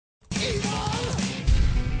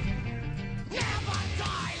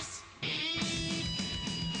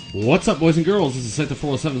What's up, boys and girls? This is Sector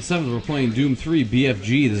 4077. We're playing Doom 3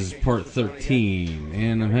 BFG. This is part 13.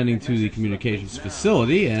 And I'm heading to the communications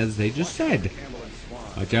facility, as they just said.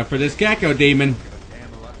 Watch out for this Gecko demon.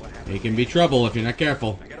 He can be trouble if you're not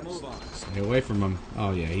careful. Stay away from him.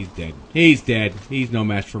 Oh yeah, he's dead. He's dead. He's no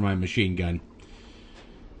match for my machine gun.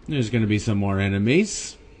 There's going to be some more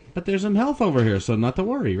enemies. But there's some health over here, so not to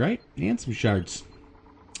worry, right? And some shards.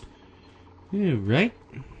 Yeah, right?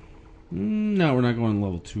 No, we're not going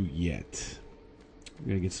level 2 yet. We're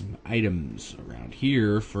going to get some items around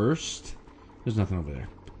here first. There's nothing over there.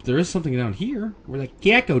 But there is something down here where that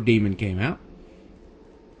Gecko demon came out.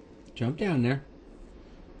 Jump down there.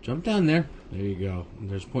 Jump down there. There you go.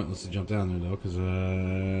 There's pointless to jump down there, though, because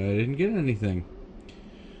I didn't get anything.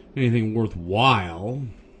 Anything worthwhile.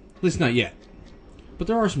 At least not yet. But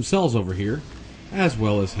there are some cells over here, as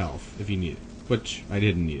well as health, if you need it. Which, I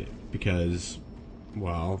didn't need it, because...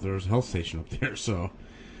 well, there's a health station up there, so...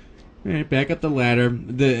 alright, back up the ladder.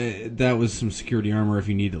 That was some security armor if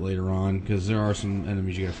you need it later on, because there are some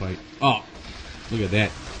enemies you gotta fight. Oh! Look at that.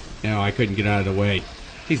 No, I couldn't get out of the way.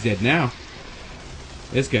 He's dead now.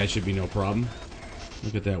 This guy should be no problem.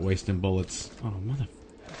 Look at that, wasting bullets. Oh, mother...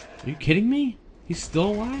 are you kidding me? He's still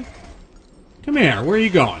alive? Come here, where are you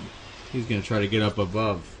going? He's gonna try to get up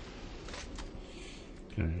above.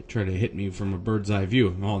 Gonna try to hit me from a bird's eye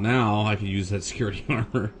view. Well, now I can use that security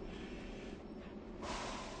armor.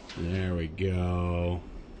 There we go.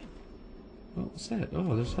 What's that?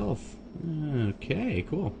 Oh, there's health. Okay,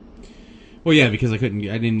 cool. Well, yeah, because I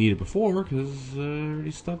didn't need it before because I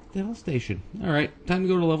already stopped the health station. All right, time to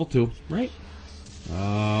go to level 2, right?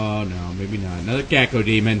 Oh no, maybe not. Another Gecko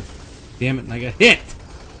demon. Damn it! And I got hit.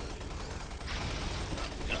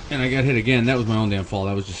 And I got hit again. That was my own damn fault.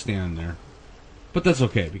 I was just standing there. But that's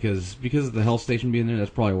okay, because of the health station being there, that's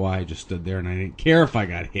probably why I just stood there and I didn't care if I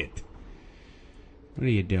got hit. What are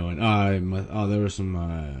you doing? Oh, there was some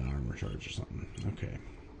armor charge or something. Okay.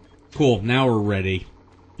 Cool, now we're ready.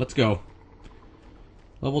 Let's go.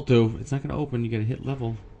 Level 2. It's not going to open. You got to hit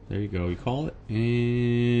level. There you go. You call it.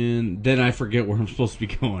 And then I forget where I'm supposed to be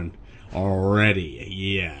going. Already.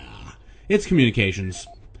 Yeah. It's communications.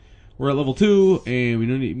 We're at level 2, and we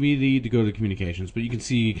need to go to communications. But you can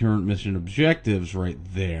see current mission objectives right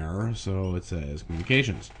there. So it says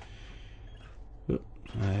communications. Oop,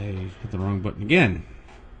 I hit the wrong button again.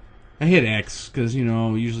 I hit X because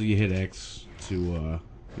usually you hit X to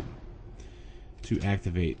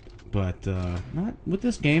activate, but not with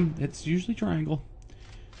this game. It's usually triangle.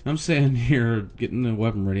 I'm sitting here getting the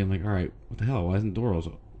weapon ready. I'm like, all right, what the hell? Why isn't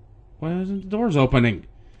the doors opening?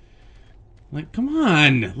 Like, come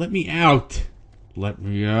on, let me out. Let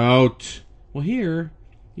me out. Well, here,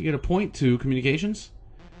 you get a point to communications.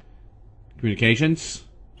 Communications.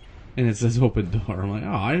 And it says open door. I'm like,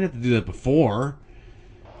 oh, I didn't have to do that before.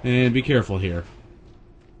 And be careful here.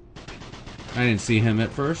 I didn't see him at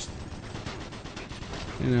first.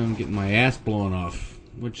 And I'm getting my ass blown off.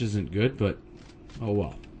 Which isn't good, but oh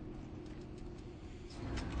well.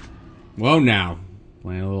 Whoa now.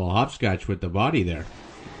 Playing a little hopscotch with the body there.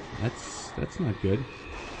 That's not good.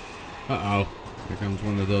 Uh-oh. Here comes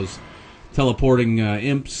one of those teleporting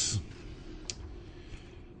imps.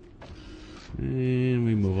 And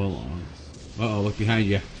we move along. Uh-oh, look behind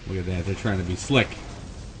you. Look at that. They're trying to be slick.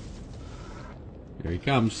 Here he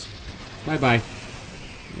comes. Bye-bye.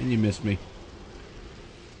 And you missed me.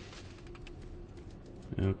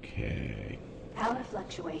 Okay. Power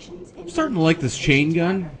fluctuations. I'm starting to like this chain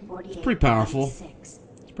gun. It's pretty powerful. It's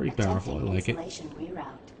pretty powerful. I like it.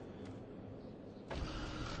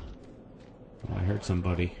 Oh, I heard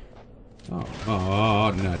somebody.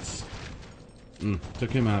 Oh, nuts.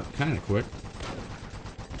 Took him out kind of quick.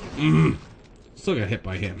 Still got hit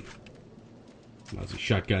by him. Lousy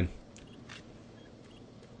shotgun.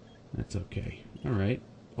 That's okay. Alright.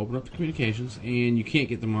 Open up the communications. And you can't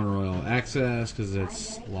get the monorail access because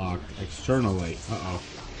it's locked externally. Uh-oh.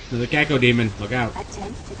 Another Gecko demon. Look out.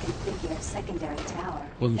 Attempt to configure secondary tower.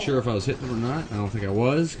 Wasn't sure if I was hitting him or not. I don't think I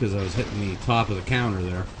was because I was hitting the top of the counter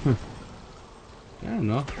there. I don't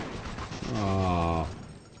know. Oh,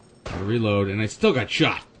 I reload, and I still got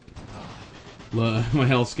shot. My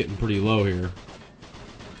health's getting pretty low here.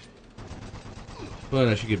 But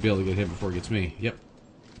I should be able to get him before he gets me. Yep.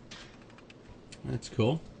 That's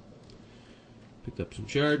cool. Picked up some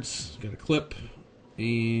shards. Got a clip.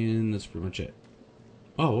 And that's pretty much it.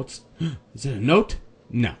 Oh, what's... is that a note?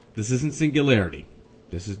 No, this isn't Singularity.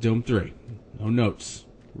 This is Doom 3. No notes.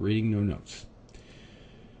 Reading no notes.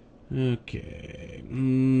 Okay.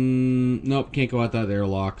 Nope, can't go out that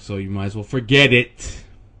airlock, so you might as well forget it.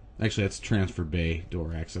 Actually, that's transfer bay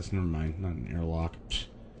door access. Never mind, not an airlock. Psh.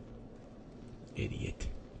 Idiot.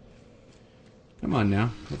 Come on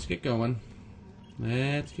now. Let's get going.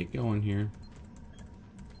 Let's get going here.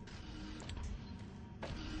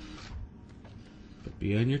 But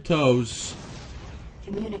be on your toes.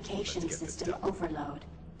 Communication system overload.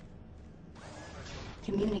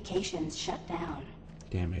 Communications shut down.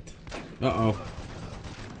 Damn it. Uh-oh.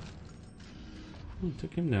 Oh,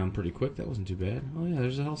 took him down pretty quick. That wasn't too bad. Oh, yeah,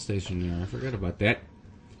 there's a health station there. I forgot about that.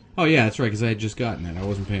 Oh, yeah, that's right, because I had just gotten that. I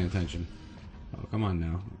wasn't paying attention. Oh, come on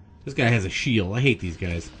now. This guy has a shield. I hate these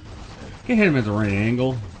guys. Can hit him at the right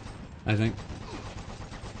angle, I think.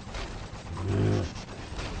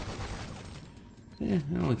 Yeah,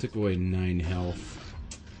 I only took away 9 health.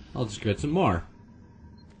 I'll just get some more.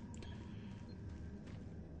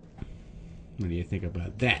 What do you think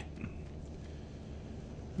about that?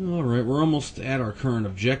 Alright, we're almost at our current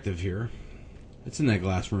objective here. It's in that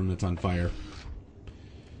glass room that's on fire.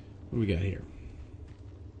 What do we got here?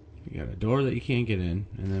 We got a door that you can't get in,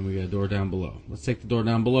 and then we got a door down below. Let's take the door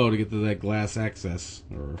down below to get to that glass access,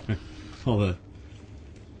 or all the,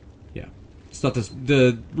 yeah, stuff that's,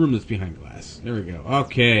 the room that's behind glass. There we go.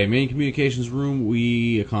 Okay, main communications room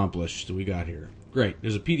we accomplished. We got here. Great.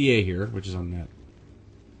 There's a PDA here, which is on that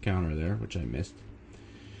counter there, which I missed.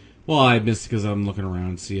 Well, I missed because I'm looking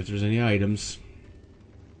around to see if there's any items.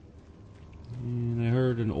 And I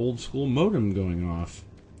heard an old school modem going off.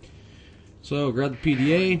 So, grab the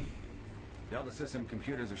PDA. Delta system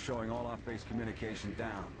computers are showing all off-base communication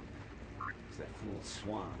down. It's that fool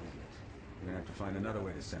Swan, isn't it? We're gonna have to find another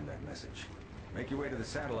way to send that message. Make your way to the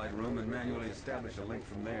satellite room and manually establish a link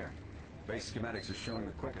from there. Base schematics are showing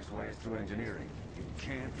the quickest way is through engineering. You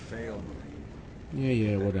can't fail, Marine.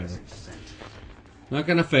 Yeah, whatever. Not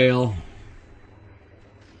gonna fail.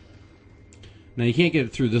 Now, you can't get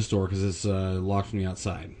it through this door because it's locked from the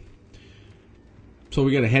outside. So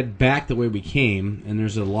we gotta head back the way we came, and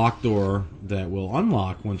there's a locked door that will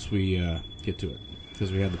unlock once we get to it.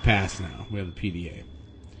 Because we have the pass now. We have the PDA.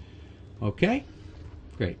 Okay?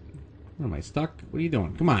 Great. What, am I stuck? What are you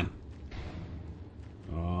doing? Come on.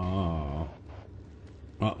 Oh.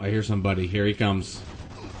 Oh, I hear somebody. Here he comes.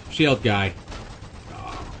 Shield guy.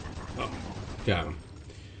 Oh, got him.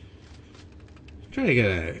 Try to get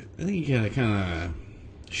a... I think you gotta kind of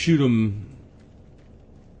shoot him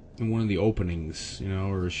in one of the openings, you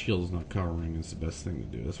know, or his shield is not covering is the best thing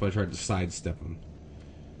to do. That's why I tried to sidestep him.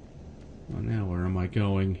 Oh, now where am I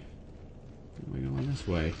going? Am I going this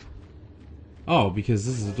way? Oh, because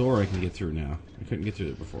this is a door I can get through now. I couldn't get through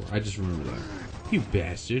it before. I just remember that. You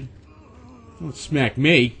bastard. Don't smack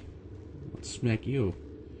me. I'll smack you.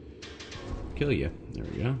 Kill you. There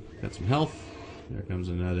we go. Got some health. There comes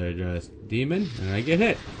another demon, and I get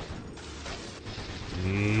hit.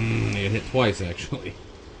 I get hit twice, actually.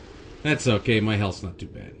 That's okay, my health's not too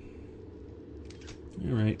bad.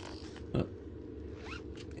 Alright.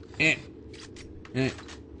 There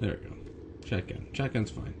we go. Shotgun. Shotgun's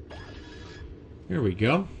fine. Here we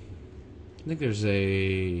go. I think there's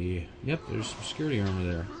a... Yep, there's some security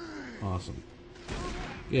armor there. Awesome.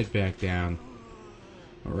 Get back down.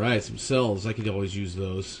 Alright, some cells. I could always use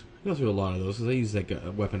those. I go through a lot of those because I use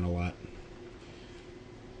that weapon a lot.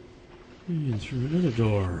 And through another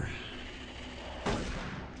door.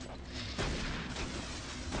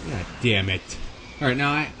 God damn it! All right,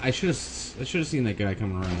 now I should have seen that guy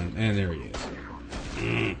coming around, and there he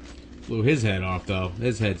is. Blew his head off though.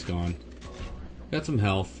 His head's gone. Got some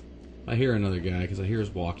health. I hear another guy because I hear his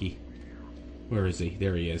walkie. Where is he?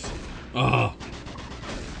 There he is. Oh,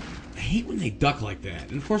 I hate when they duck like that.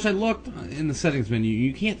 And of course, I looked in the settings menu.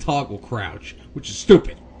 You can't toggle crouch, which is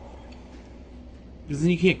stupid. Because then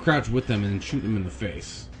you can't crouch with them and shoot them in the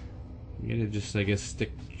face. You gotta just, I guess,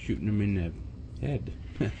 stick shooting them in the head.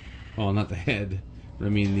 Well, not the head, but I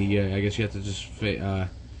mean the. I guess you have to just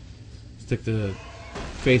stick the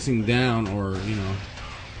facing down, or you know,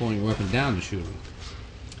 pulling your weapon down to shoot them.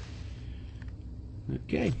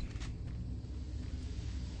 Okay.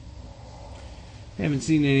 Haven't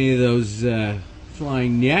seen any of those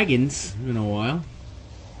flying naggins in a while.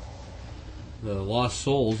 The lost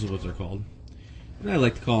souls is what they're called. And I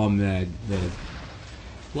like to call them the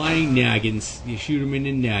flying naggins. You shoot them in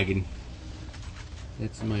the naggin.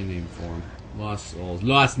 That's my name for them. Lost souls.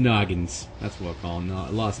 Lost noggins. That's what I'll call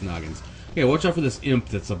them. Lost noggins. Okay, watch out for this imp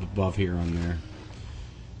that's up above here on there.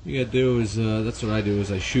 What you gotta do is, that's what I do,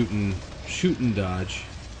 is I shoot and dodge.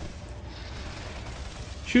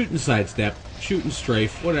 Shoot and sidestep. Shoot and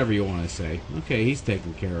strafe. Whatever you want to say. Okay, he's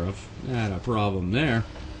taken care of. Not a problem there.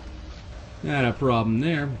 Not a problem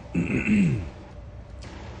there.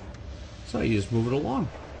 So you just move it along.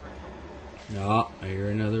 Oh, I hear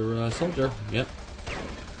another soldier. Yep.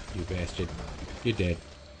 You bastard. You're dead.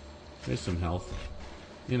 There's some health.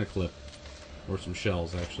 In a clip. Or some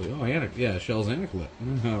shells, actually. Oh, yeah, shells and a clip.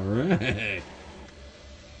 Alright.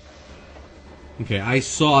 Okay, I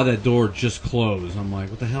saw that door just close. I'm like,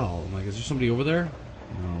 what the hell? I'm like, is there somebody over there?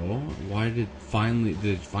 No. Why did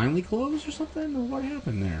it finally close or something? Or what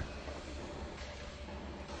happened there?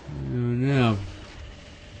 Oh, no.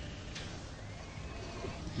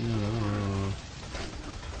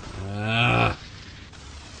 Alright.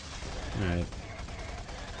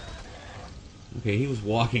 Okay, he was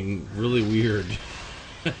walking really weird.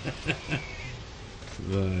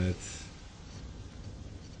 But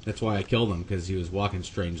that's why I killed him, because he was walking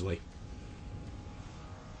strangely.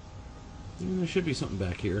 There should be something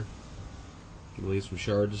back here. Can leave some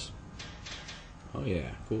shards. Oh yeah,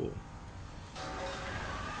 cool.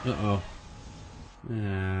 Uh-oh.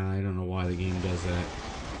 I don't know why the game does that.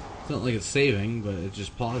 It's not like it's saving, but it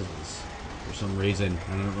just pauses for some reason.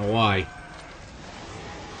 I don't know why.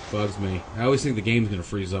 Bugs me. I always think the game's gonna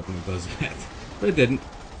freeze up when it does that. But it didn't.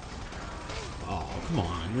 Oh, come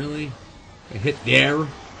on, really? I hit there? I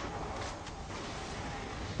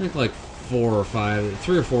think like 3 or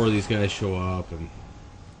 4 of these guys show up and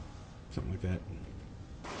something like that.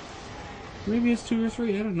 Maybe it's 2 or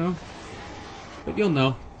 3, I don't know. But you'll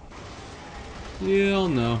know. You'll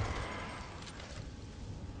know.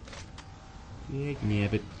 Yeah,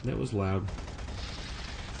 but that was loud.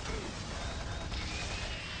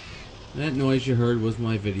 That noise you heard was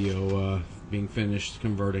my video being finished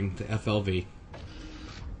converting to FLV.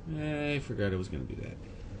 I forgot it was going to be that.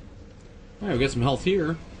 Alright, we got some health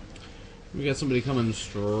here. We got somebody coming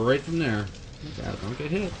straight from there. Look out, don't get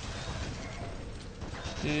hit.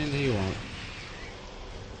 And he won't.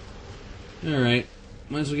 Alright,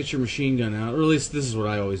 might as well get your machine gun out. Or at least this is what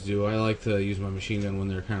I always do. I like to use my machine gun when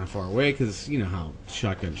they're kind of far away, because you know how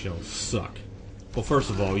shotgun shells suck. Well, first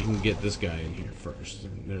of all, you can get this guy in here first.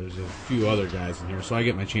 And there's a few other guys in here, so I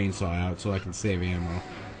get my chainsaw out so I can save ammo.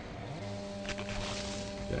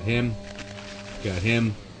 Got him. Got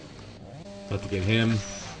him. About to get him.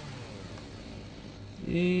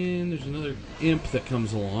 And there's another imp that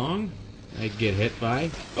comes along. I get hit by.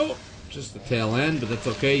 Oh! Just the tail end, but that's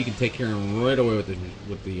okay. You can take care of him right away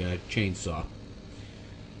with the chainsaw.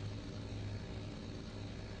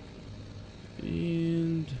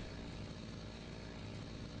 And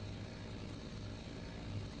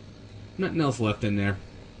nothing else left in there.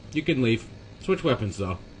 You can leave. Switch weapons,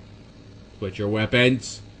 though. Switch your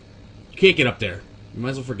weapons. You can't get up there. You might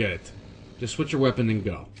as well forget it. Just switch your weapon and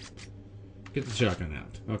go. Get the shotgun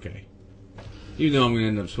out. Okay. Even though I'm going to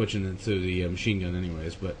end up switching into the machine gun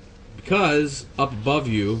anyways, but because up above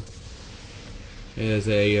you is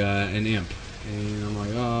an imp. And I'm like,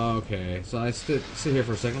 oh, okay. So I sit here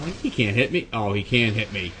for a second, like, he can't hit me. Oh, he can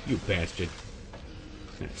hit me, you bastard.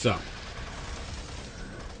 Right, so,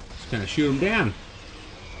 just kind of shoot him down.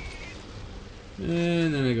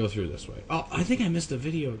 And then I go through this way. Oh, I think I missed a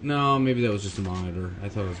video. No, maybe that was just a monitor. I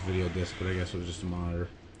thought it was a video disc, but I guess it was just a monitor.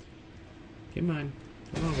 Come on.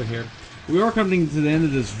 Come over here. We are coming to the end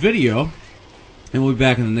of this video. And we'll be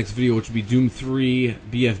back in the next video, which will be Doom 3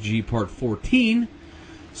 BFG Part 14.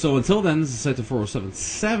 So until then, this is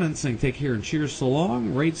Sector4077 saying take care and cheers. So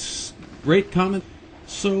long. Rate, comment.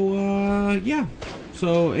 So, yeah.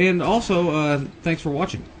 So, and also, thanks for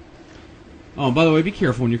watching. Oh, and by the way, be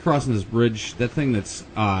careful when you're crossing this bridge. That thing that's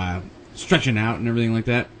stretching out and everything like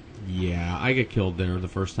that. Yeah, I got killed there the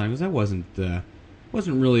first time because I wasn't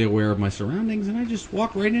really aware of my surroundings, and I just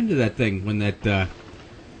walked right into that thing when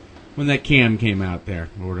that cam came out there,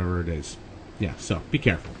 or whatever it is. Yeah, so be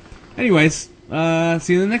careful. Anyways,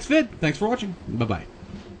 see you in the next vid. Thanks for watching. Bye-bye.